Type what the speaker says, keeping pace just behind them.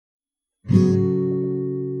A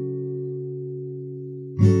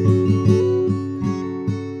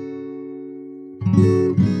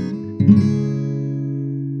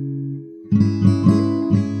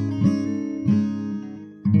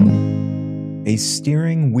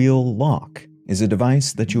steering wheel lock is a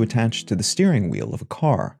device that you attach to the steering wheel of a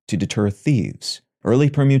car to deter thieves.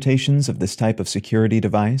 Early permutations of this type of security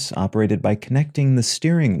device operated by connecting the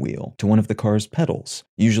steering wheel to one of the car's pedals,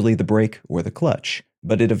 usually the brake or the clutch,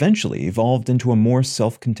 but it eventually evolved into a more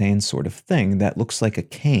self-contained sort of thing that looks like a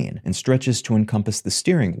cane and stretches to encompass the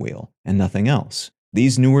steering wheel and nothing else.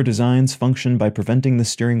 These newer designs function by preventing the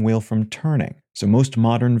steering wheel from turning, so most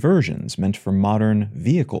modern versions meant for modern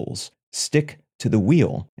vehicles stick to the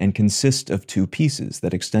wheel and consist of two pieces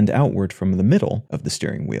that extend outward from the middle of the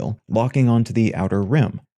steering wheel, locking onto the outer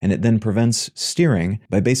rim, and it then prevents steering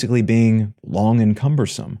by basically being long and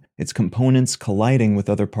cumbersome, its components colliding with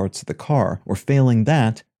other parts of the car, or failing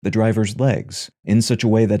that, the driver's legs, in such a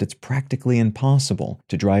way that it's practically impossible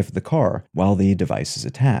to drive the car while the device is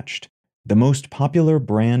attached. The most popular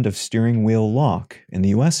brand of steering wheel lock, in the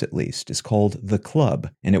US at least, is called the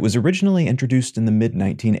Club, and it was originally introduced in the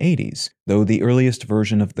mid-1980s, though the earliest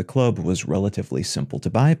version of the Club was relatively simple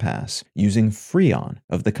to bypass, using Freon,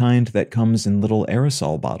 of the kind that comes in little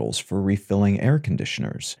aerosol bottles for refilling air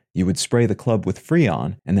conditioners. You would spray the Club with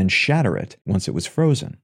Freon and then shatter it once it was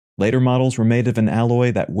frozen. Later models were made of an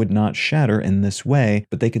alloy that would not shatter in this way,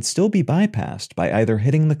 but they could still be bypassed by either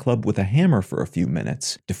hitting the Club with a hammer for a few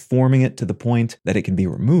minutes, deforming it to the point that it can be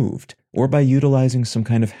removed, or by utilizing some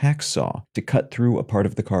kind of hacksaw to cut through a part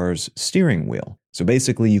of the car's steering wheel. So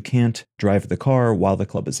basically you can't drive the car while the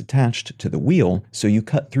Club is attached to the wheel, so you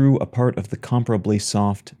cut through a part of the comparably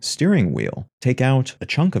soft steering wheel, take out a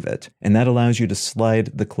chunk of it, and that allows you to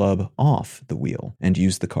slide the Club off the wheel and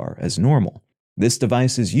use the car as normal. This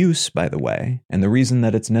device's use, by the way, and the reason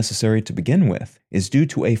that it's necessary to begin with, is due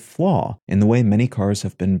to a flaw in the way many cars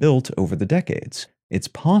have been built over the decades. It's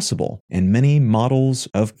possible in many models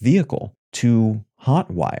of vehicle to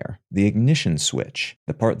hotwire the ignition switch,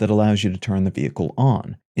 the part that allows you to turn the vehicle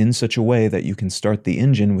on, in such a way that you can start the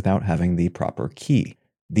engine without having the proper key.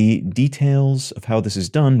 The details of how this is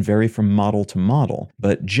done vary from model to model,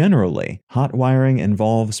 but generally, hot wiring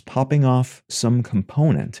involves popping off some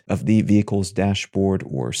component of the vehicle's dashboard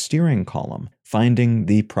or steering column, finding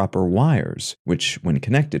the proper wires, which, when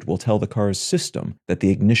connected, will tell the car's system that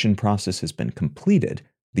the ignition process has been completed.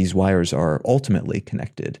 These wires are ultimately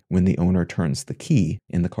connected when the owner turns the key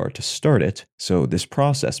in the car to start it, so this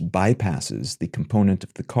process bypasses the component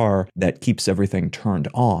of the car that keeps everything turned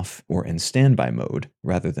off or in standby mode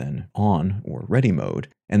rather than on or ready mode,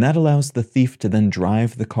 and that allows the thief to then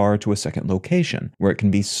drive the car to a second location where it can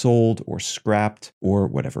be sold or scrapped or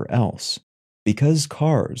whatever else. Because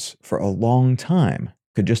cars, for a long time,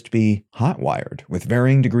 could just be hot-wired with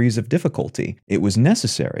varying degrees of difficulty, it was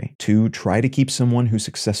necessary to try to keep someone who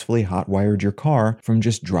successfully hot-wired your car from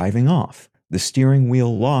just driving off. The steering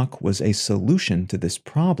wheel lock was a solution to this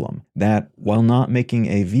problem that, while not making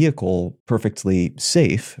a vehicle perfectly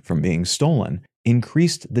safe from being stolen,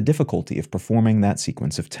 increased the difficulty of performing that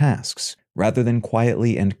sequence of tasks. Rather than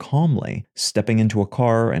quietly and calmly stepping into a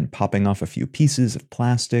car and popping off a few pieces of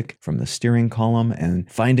plastic from the steering column and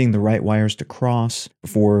finding the right wires to cross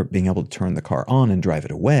before being able to turn the car on and drive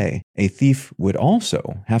it away, a thief would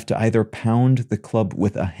also have to either pound the Club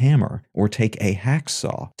with a hammer or take a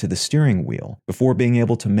hacksaw to the steering wheel before being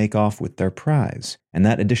able to make off with their prize. And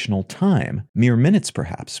that additional time, mere minutes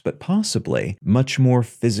perhaps, but possibly much more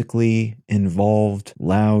physically involved,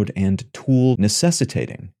 loud, and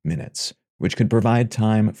tool-necessitating minutes, which could provide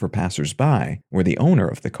time for passers-by, or the owner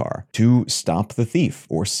of the car, to stop the thief,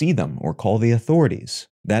 or see them, or call the authorities.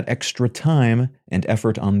 That extra time and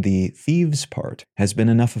effort on the thieves' part has been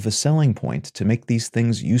enough of a selling point to make these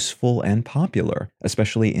things useful and popular,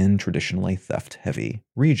 especially in traditionally theft-heavy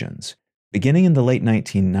regions. Beginning in the late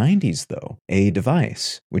 1990s, though, a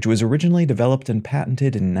device, which was originally developed and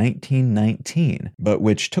patented in 1919, but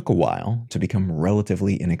which took a while to become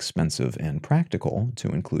relatively inexpensive and practical to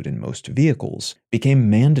include in most vehicles, became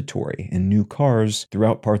mandatory in new cars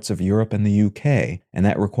throughout parts of Europe and the UK, and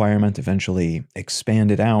that requirement eventually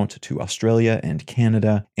expanded out to Australia and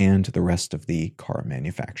Canada and the rest of the car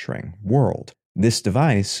manufacturing world. This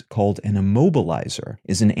device, called an immobilizer,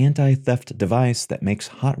 is an anti-theft device that makes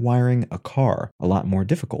hot wiring a car a lot more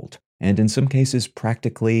difficult, and in some cases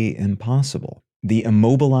practically impossible. The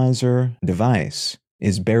immobilizer device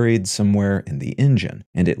is buried somewhere in the engine,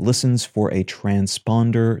 and it listens for a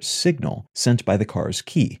transponder signal sent by the car's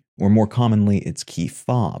key, or more commonly, its key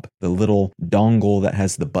fob, the little dongle that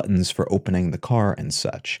has the buttons for opening the car and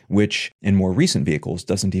such, which in more recent vehicles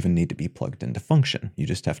doesn't even need to be plugged into function. You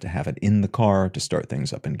just have to have it in the car to start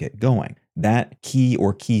things up and get going. That key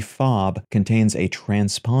or key fob contains a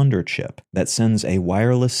transponder chip that sends a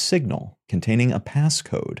wireless signal containing a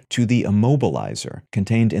passcode to the immobilizer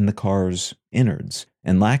contained in the car's innards.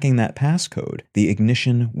 And lacking that passcode, the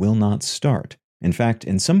ignition will not start. In fact,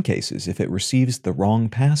 in some cases, if it receives the wrong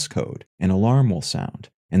passcode, an alarm will sound.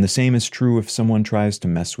 And the same is true if someone tries to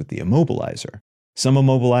mess with the immobilizer. Some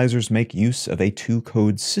immobilizers make use of a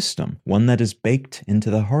two-code system, one that is baked into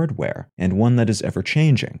the hardware, and one that is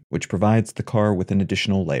ever-changing, which provides the car with an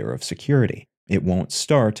additional layer of security. It won't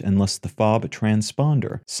start unless the fob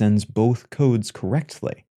transponder sends both codes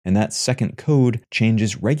correctly. And that second code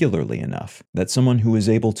changes regularly enough that someone who is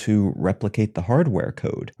able to replicate the hardware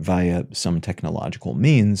code via some technological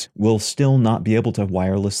means will still not be able to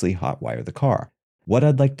wirelessly hotwire the car. What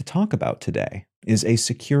I'd like to talk about today is a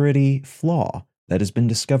security flaw that has been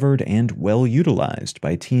discovered and well utilized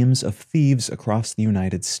by teams of thieves across the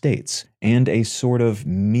United States, and a sort of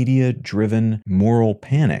media-driven moral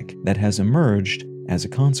panic that has emerged as a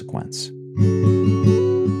consequence.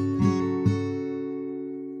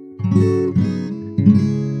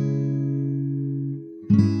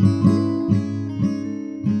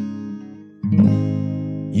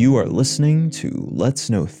 You are listening to Let's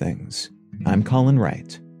Know Things. I'm Colin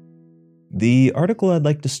Wright. The article I'd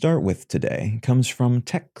like to start with today comes from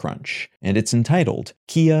TechCrunch, and it's entitled,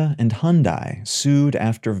 Kia and Hyundai Sued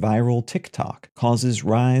After Viral TikTok Causes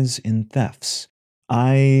Rise in Thefts.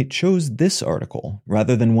 I chose this article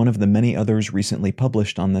rather than one of the many others recently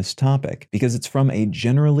published on this topic because it's from a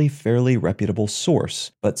generally fairly reputable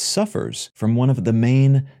source, but suffers from one of the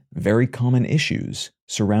main, very common issues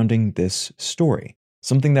surrounding this story.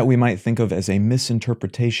 Something that we might think of as a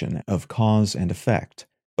misinterpretation of cause and effect.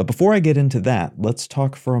 But before I get into that, let's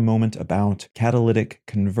talk for a moment about catalytic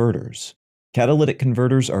converters. Catalytic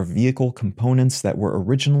converters are vehicle components that were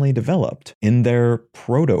originally developed in their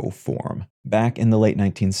proto form back in the late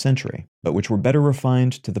 19th century, but which were better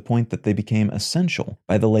refined to the point that they became essential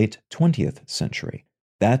by the late 20th century.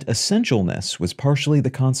 That essentialness was partially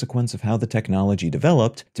the consequence of how the technology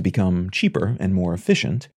developed to become cheaper and more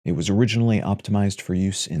efficient. It was originally optimized for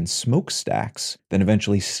use in smokestacks, then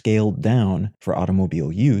eventually scaled down for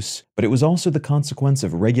automobile use, but it was also the consequence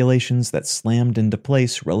of regulations that slammed into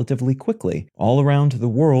place relatively quickly all around the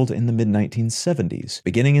world in the mid-1970s,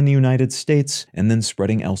 beginning in the United States and then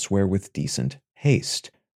spreading elsewhere with decent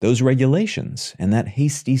haste. Those regulations and that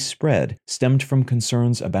hasty spread stemmed from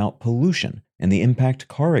concerns about pollution and the impact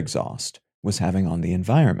car exhaust was having on the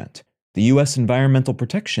environment. The U.S. Environmental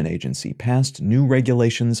Protection Agency passed new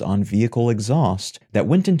regulations on vehicle exhaust that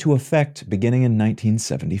went into effect beginning in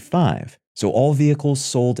 1975. So all vehicles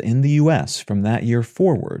sold in the U.S. from that year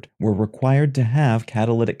forward were required to have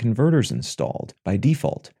catalytic converters installed by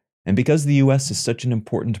default. And because the US is such an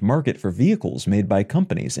important market for vehicles made by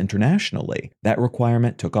companies internationally, that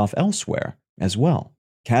requirement took off elsewhere as well.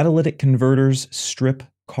 Catalytic converters strip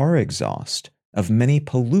car exhaust of many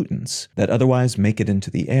pollutants that otherwise make it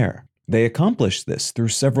into the air. They accomplish this through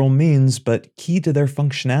several means, but key to their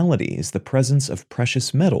functionality is the presence of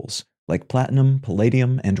precious metals like platinum,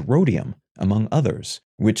 palladium, and rhodium, among others,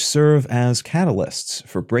 which serve as catalysts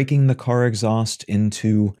for breaking the car exhaust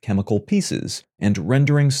into chemical pieces and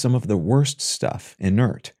rendering some of the worst stuff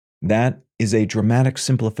inert. That is a dramatic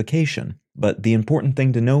simplification, but the important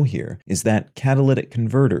thing to know here is that catalytic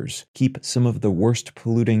converters keep some of the worst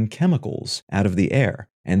polluting chemicals out of the air,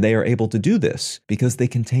 and they are able to do this because they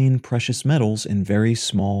contain precious metals in very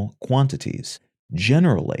small quantities.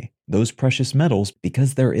 Generally, those precious metals,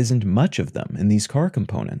 because there isn't much of them in these car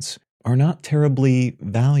components, are not terribly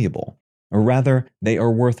valuable, or rather, they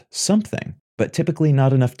are worth something, but typically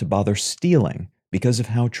not enough to bother stealing because of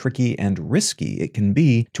how tricky and risky it can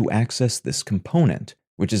be to access this component,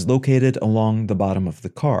 which is located along the bottom of the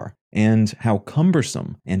car, and how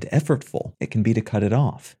cumbersome and effortful it can be to cut it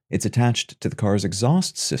off. It's attached to the car's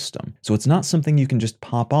exhaust system, so it's not something you can just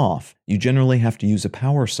pop off. You generally have to use a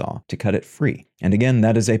power saw to cut it free. And again,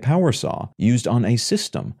 that is a power saw used on a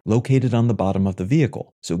system located on the bottom of the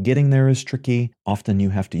vehicle. So getting there is tricky. Often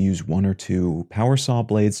you have to use one or two power saw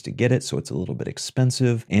blades to get it, so it's a little bit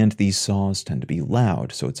expensive, and these saws tend to be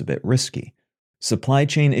loud, so it's a bit risky. Supply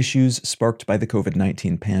chain issues sparked by the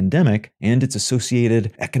COVID-19 pandemic and its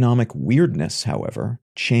associated economic weirdness, however,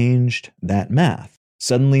 changed that math.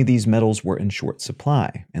 Suddenly, these metals were in short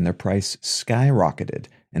supply, and their price skyrocketed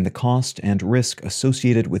and the cost and risk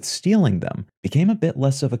associated with stealing them became a bit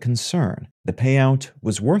less of a concern. The payout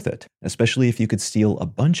was worth it, especially if you could steal a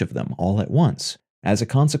bunch of them all at once. As a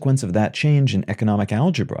consequence of that change in economic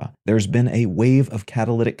algebra, there's been a wave of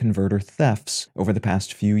catalytic converter thefts over the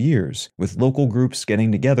past few years, with local groups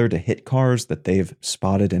getting together to hit cars that they've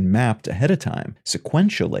spotted and mapped ahead of time,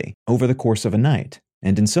 sequentially, over the course of a night.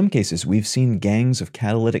 And in some cases, we've seen gangs of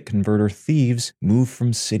catalytic converter thieves move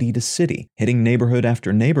from city to city, hitting neighborhood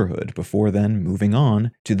after neighborhood before then moving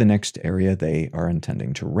on to the next area they are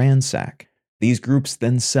intending to ransack. These groups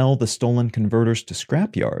then sell the stolen converters to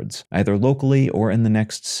scrapyards, either locally or in the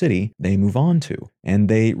next city they move on to, and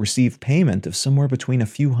they receive payment of somewhere between a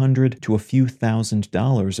few hundred to a few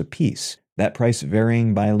 $1,000s apiece, that price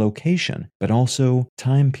varying by location, but also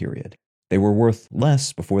time period. They were worth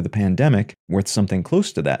less before the pandemic, worth something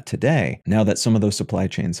close to that today, now that some of those supply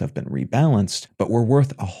chains have been rebalanced, but were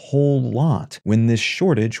worth a whole lot when this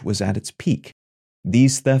shortage was at its peak.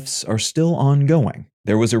 These thefts are still ongoing.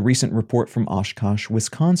 There was a recent report from Oshkosh,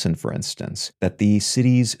 Wisconsin, for instance, that the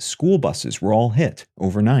city's school buses were all hit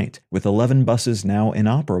overnight, with 11 buses now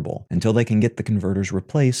inoperable until they can get the converters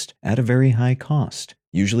replaced at a very high cost,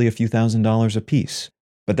 usually a few $1,000s apiece.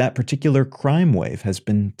 But that particular crime wave has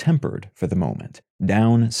been tempered for the moment,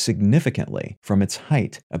 down significantly from its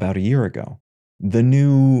height about a year ago. The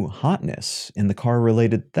new hotness in the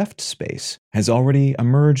car-related theft space has already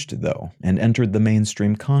emerged, though, and entered the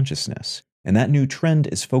mainstream consciousness. And that new trend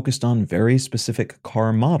is focused on very specific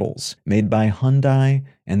car models made by Hyundai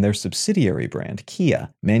and their subsidiary brand, Kia,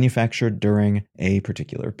 manufactured during a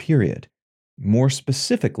particular period. More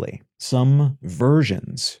specifically, some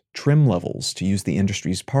versions, trim levels to use the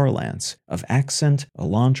industry's parlance, of Accent,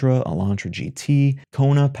 Elantra, Elantra GT,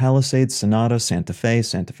 Kona, Palisade, Sonata, Santa Fe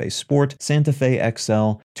Sport, Santa Fe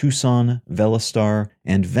XL, Tucson, Veloster,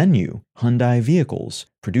 and Venue Hyundai vehicles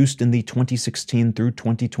produced in the 2016 through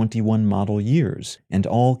 2021 model years, and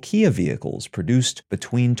all Kia vehicles produced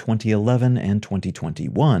between 2011 and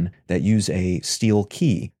 2021 that use a steel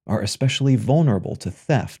key are especially vulnerable to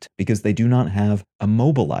theft because they do not have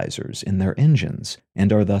immobilizers in their engines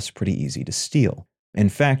and are thus pretty easy to steal. In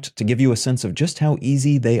fact, to give you a sense of just how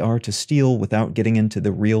easy they are to steal without getting into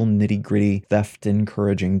the real nitty-gritty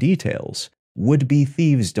theft-encouraging details, would-be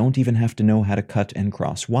thieves don't even have to know how to cut and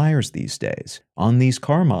cross wires these days. On these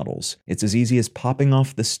car models, it's as easy as popping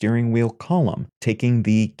off the steering wheel column, taking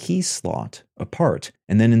the key slot apart,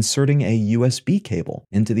 and then inserting a USB cable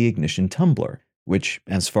into the ignition tumbler, which,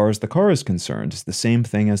 as far as the car is concerned, is the same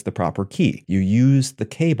thing as the proper key. You use the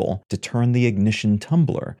cable to turn the ignition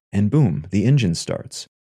tumbler, and boom, the engine starts.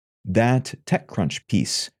 That TechCrunch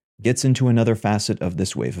piece gets into another facet of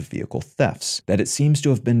this wave of vehicle thefts, that it seems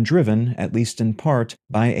to have been driven, at least in part,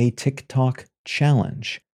 by a TikTok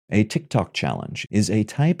challenge. A TikTok challenge is a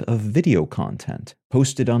type of video content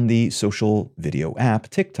posted on the social video app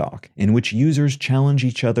TikTok, in which users challenge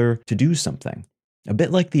each other to do something. A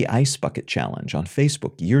bit like the Ice Bucket Challenge on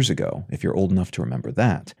Facebook years ago, if you're old enough to remember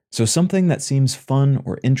that. So something that seems fun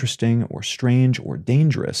or interesting or strange or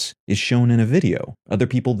dangerous is shown in a video. Other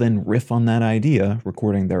people then riff on that idea,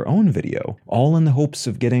 recording their own video, all in the hopes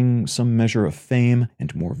of getting some measure of fame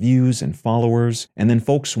and more views and followers, and then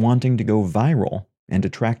folks wanting to go viral and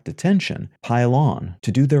attract attention pile on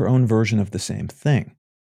to do their own version of the same thing.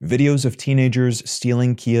 Videos of teenagers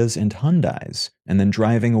stealing Kias and Hyundais, and then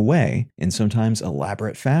driving away in sometimes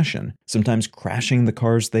elaborate fashion, sometimes crashing the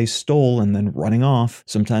cars they stole and then running off,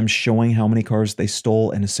 sometimes showing how many cars they stole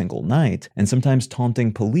in a single night, and sometimes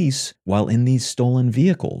taunting police while in these stolen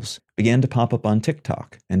vehicles, began to pop up on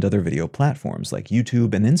TikTok and other video platforms like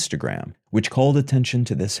YouTube and Instagram, which called attention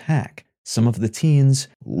to this hack. Some of the teens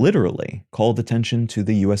literally called attention to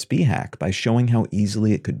the USB hack by showing how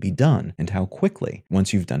easily it could be done and how quickly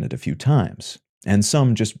once you've done it a few times. And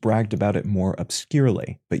some just bragged about it more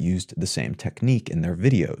obscurely, but used the same technique in their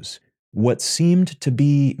videos. What seemed to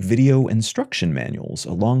be video instruction manuals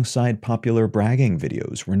alongside popular bragging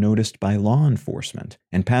videos were noticed by law enforcement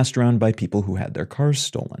and passed around by people who had their cars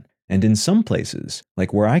stolen. And in some places,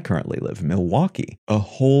 like where I currently live, Milwaukee, a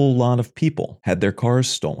whole lot of people had their cars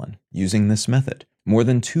stolen using this method. More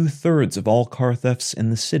than 2/3 of all car thefts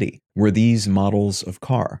in the city were these models of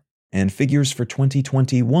car. And figures for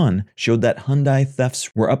 2021 showed that Hyundai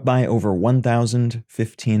thefts were up by over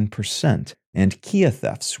 1,015%, and Kia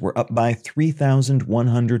thefts were up by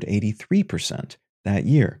 3,183% that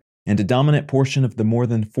year. And a dominant portion of the more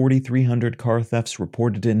than 4,300 car thefts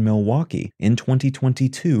reported in Milwaukee in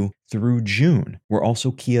 2022 through June were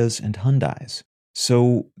also Kias and Hyundais.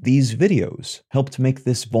 So these videos helped make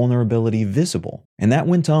this vulnerability visible, and that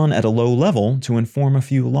went on at a low level to inform a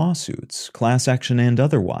few lawsuits, class action and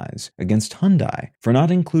otherwise, against Hyundai for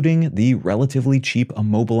not including the relatively cheap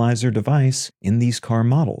immobilizer device in these car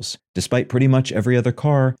models, despite pretty much every other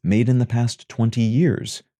car made in the past 20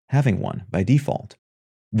 years having one by default.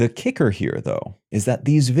 The kicker here, though, is that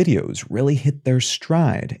these videos really hit their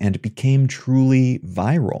stride and became truly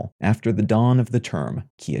viral after the dawn of the term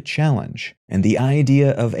Kia Challenge. And the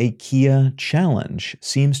idea of a Kia Challenge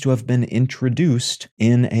seems to have been introduced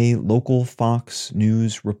in a local Fox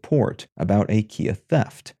News report about a Kia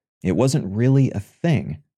theft. It wasn't really a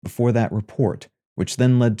thing before that report, which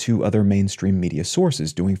then led to other mainstream media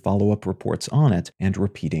sources doing follow-up reports on it and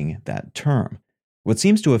repeating that term. What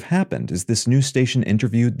seems to have happened is this news station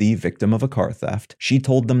interviewed the victim of a car theft. She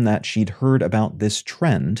told them that she'd heard about this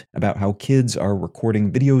trend, about how kids are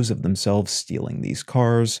recording videos of themselves stealing these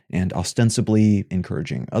cars and ostensibly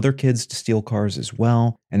encouraging other kids to steal cars as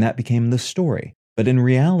well, and that became the story. But in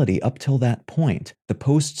reality, up till that point, the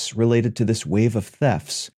posts related to this wave of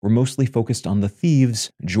thefts were mostly focused on the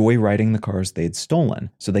thieves joyriding the cars they'd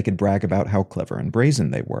stolen, so they could brag about how clever and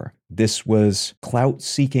brazen they were. This was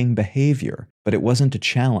clout-seeking behavior, but it wasn't a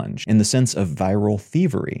challenge in the sense of viral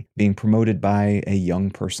thievery being promoted by a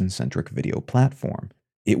young person-centric video platform.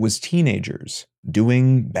 It was teenagers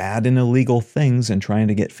doing bad and illegal things and trying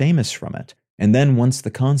to get famous from it. And then once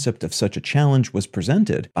the concept of such a challenge was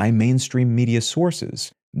presented by mainstream media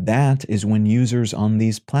sources, that is when users on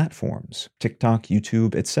these platforms, TikTok,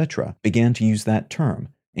 YouTube, etc., began to use that term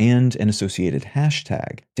and an associated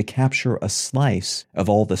hashtag to capture a slice of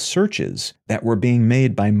all the searches that were being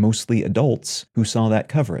made by mostly adults who saw that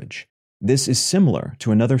coverage. This is similar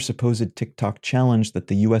to another supposed TikTok challenge that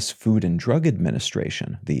the U.S. Food and Drug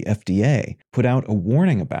Administration, the FDA, put out a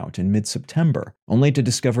warning about in mid-September, only to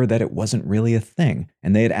discover that it wasn't really a thing,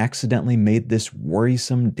 and they had accidentally made this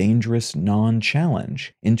worrisome, dangerous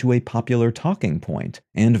non-challenge into a popular talking point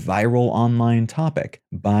and viral online topic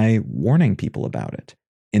by warning people about it.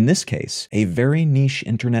 In this case, a very niche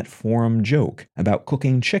internet forum joke about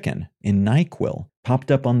cooking chicken in NyQuil popped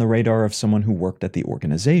up on the radar of someone who worked at the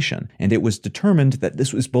organization, and it was determined that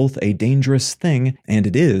this was both a dangerous thing, and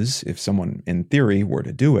it is, if someone in theory were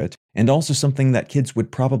to do it, and also something that kids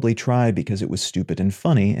would probably try because it was stupid and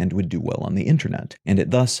funny and would do well on the internet, and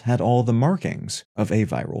it thus had all the markings of a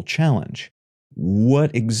viral challenge.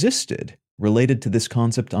 What existed related to this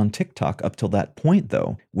concept on TikTok up till that point,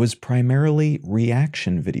 though, was primarily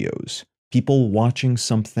reaction videos. People watching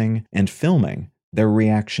something and filming their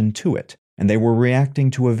reaction to it. And they were reacting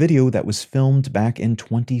to a video that was filmed back in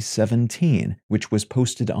 2017, which was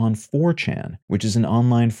posted on 4chan, which is an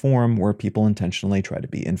online forum where people intentionally try to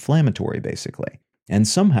be inflammatory, basically. And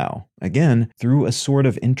somehow, again, through a sort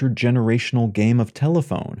of intergenerational game of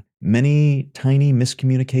telephone, many tiny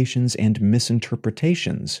miscommunications and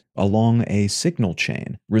misinterpretations along a signal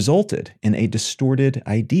chain resulted in a distorted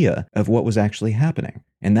idea of what was actually happening.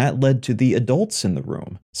 And that led to the adults in the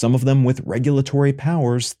room, some of them with regulatory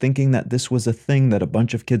powers, thinking that this was a thing that a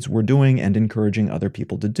bunch of kids were doing and encouraging other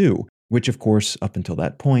people to do, which of course, up until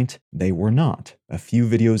that point, they were not. A few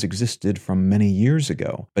videos existed from many years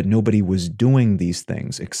ago, but nobody was doing these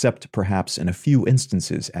things except perhaps in a few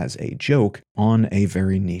instances as a joke on a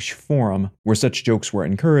very niche forum where such jokes were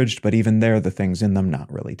encouraged, but even there the things in them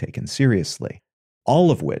not really taken seriously.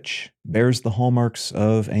 All of which bears the hallmarks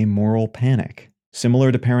of a moral panic.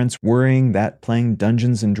 Similar to parents worrying that playing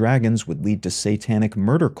Dungeons & Dragons would lead to satanic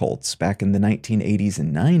murder cults back in the 1980s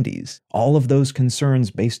and 90s. All of those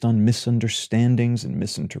concerns based on misunderstandings and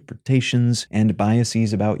misinterpretations and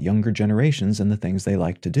biases about younger generations and the things they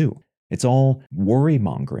like to do. It's all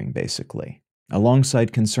worry-mongering, basically.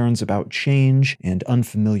 Alongside concerns about change and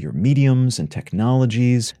unfamiliar mediums and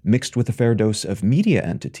technologies, mixed with a fair dose of media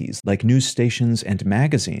entities like news stations and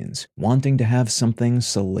magazines wanting to have something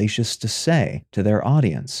salacious to say to their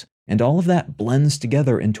audience. And all of that blends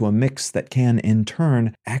together into a mix that can, in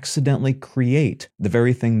turn, accidentally create the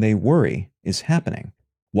very thing they worry is happening.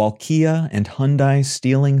 While Kia and Hyundai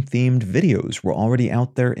stealing-themed videos were already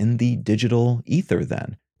out there in the digital ether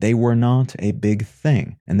then, they were not a big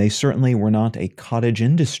thing, and they certainly were not a cottage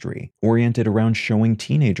industry oriented around showing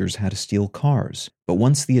teenagers how to steal cars. But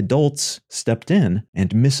once the adults stepped in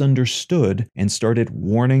and misunderstood and started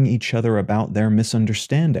warning each other about their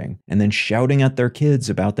misunderstanding, and then shouting at their kids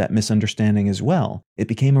about that misunderstanding as well, it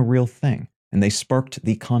became a real thing, and they sparked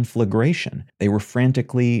the conflagration they were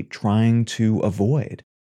frantically trying to avoid.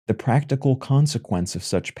 the practical consequence of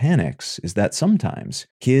such panics is that sometimes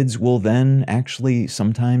kids will then actually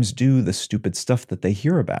sometimes do the stupid stuff that they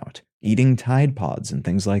hear about, eating Tide Pods and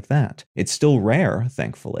things like that. It's still rare,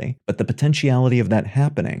 thankfully, but the potentiality of that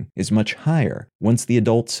happening is much higher once the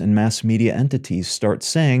adults and mass media entities start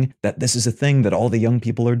saying that this is a thing that all the young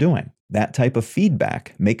people are doing. That type of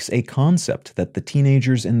feedback makes a concept that the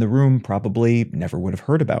teenagers in the room probably never would have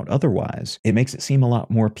heard about otherwise. It makes it seem a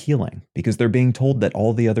lot more appealing because they're being told that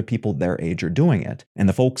all the other people their age are doing it, and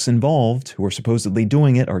the folks involved who are supposedly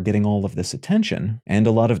doing it are getting all of this attention, and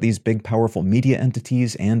a lot of these big powerful media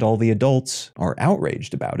entities and all the adults are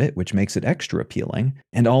outraged about it, which makes it extra appealing,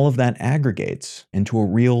 and all of that aggregates into a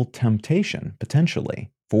real temptation, potentially,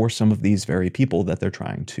 for some of these very people that they're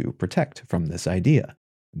trying to protect from this idea.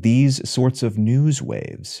 These sorts of news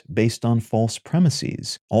waves, based on false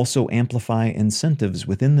premises, also amplify incentives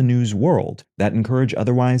within the news world that encourage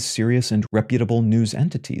otherwise serious and reputable news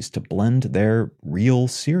entities to blend their real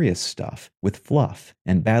serious stuff with fluff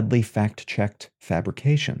and badly fact-checked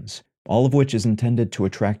fabrications, all of which is intended to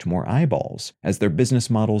attract more eyeballs, as their business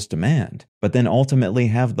models demand, but then ultimately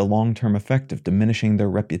have the long-term effect of diminishing their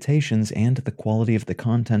reputations and the quality of the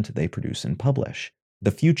content they produce and publish.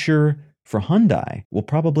 The future for Hyundai will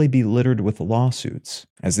probably be littered with lawsuits,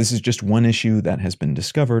 as this is just one issue that has been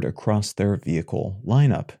discovered across their vehicle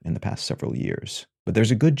lineup in the past several years. But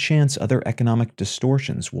there's a good chance other economic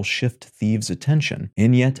distortions will shift thieves' attention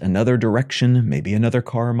in yet another direction, maybe another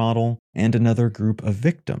car model, and another group of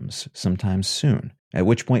victims sometime soon. At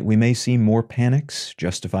which point we may see more panics,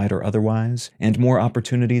 justified or otherwise, and more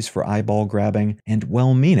opportunities for eyeball grabbing and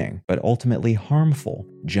well-meaning, but ultimately harmful,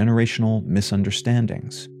 generational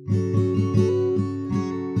misunderstandings.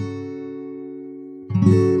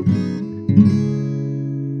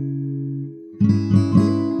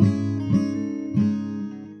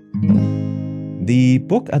 The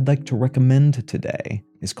book I'd like to recommend today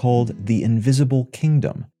is called The Invisible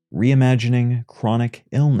Kingdom: Reimagining Chronic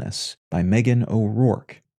Illness by Megan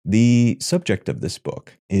O'Rourke. The subject of this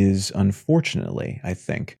book is, unfortunately, I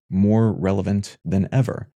think, more relevant than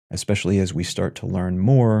ever, especially as we start to learn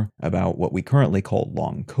more about what we currently call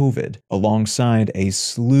long COVID, alongside a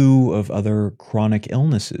slew of other chronic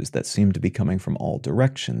illnesses that seem to be coming from all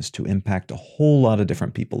directions to impact a whole lot of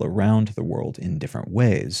different people around the world in different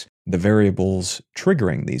ways. The variables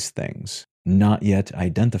triggering these things, not yet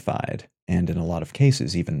identified, and in a lot of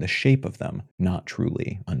cases, even the shape of them, not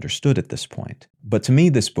truly understood at this point. But to me,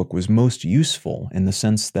 this book was most useful in the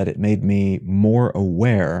sense that it made me more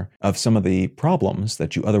aware of some of the problems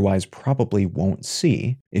that you otherwise probably won't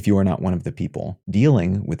see if you are not one of the people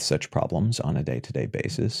dealing with such problems on a day-to-day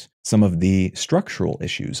basis. Some of the structural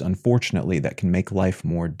issues, unfortunately, that can make life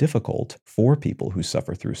more difficult for people who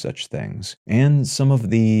suffer through such things, and some of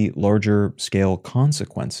the larger scale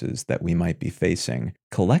consequences that we might be facing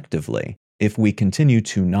collectively if we continue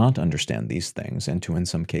to not understand these things and to, in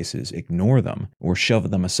some cases, ignore them or shove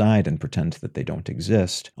them aside and pretend that they don't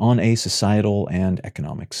exist on a societal and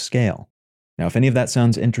economic scale. Now, if any of that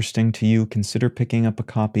sounds interesting to you, consider picking up a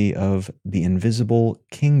copy of The Invisible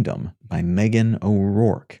Kingdom by Megan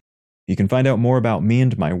O'Rourke. You can find out more about me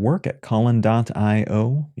and my work at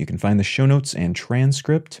Colin.io. You can find the show notes and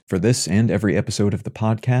transcript for this and every episode of the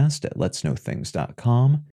podcast at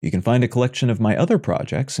letsknowthings.com. You can find a collection of my other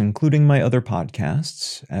projects, including my other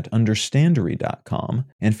podcasts, at understandery.com,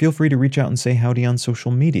 and feel free to reach out and say howdy on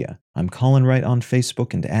social media. I'm Colin Wright on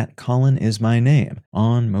Facebook, and @ColinIsMyName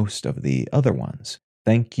on most of the other ones.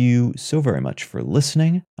 Thank you so very much for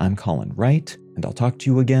listening. I'm Colin Wright, and I'll talk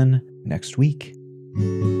to you again next week.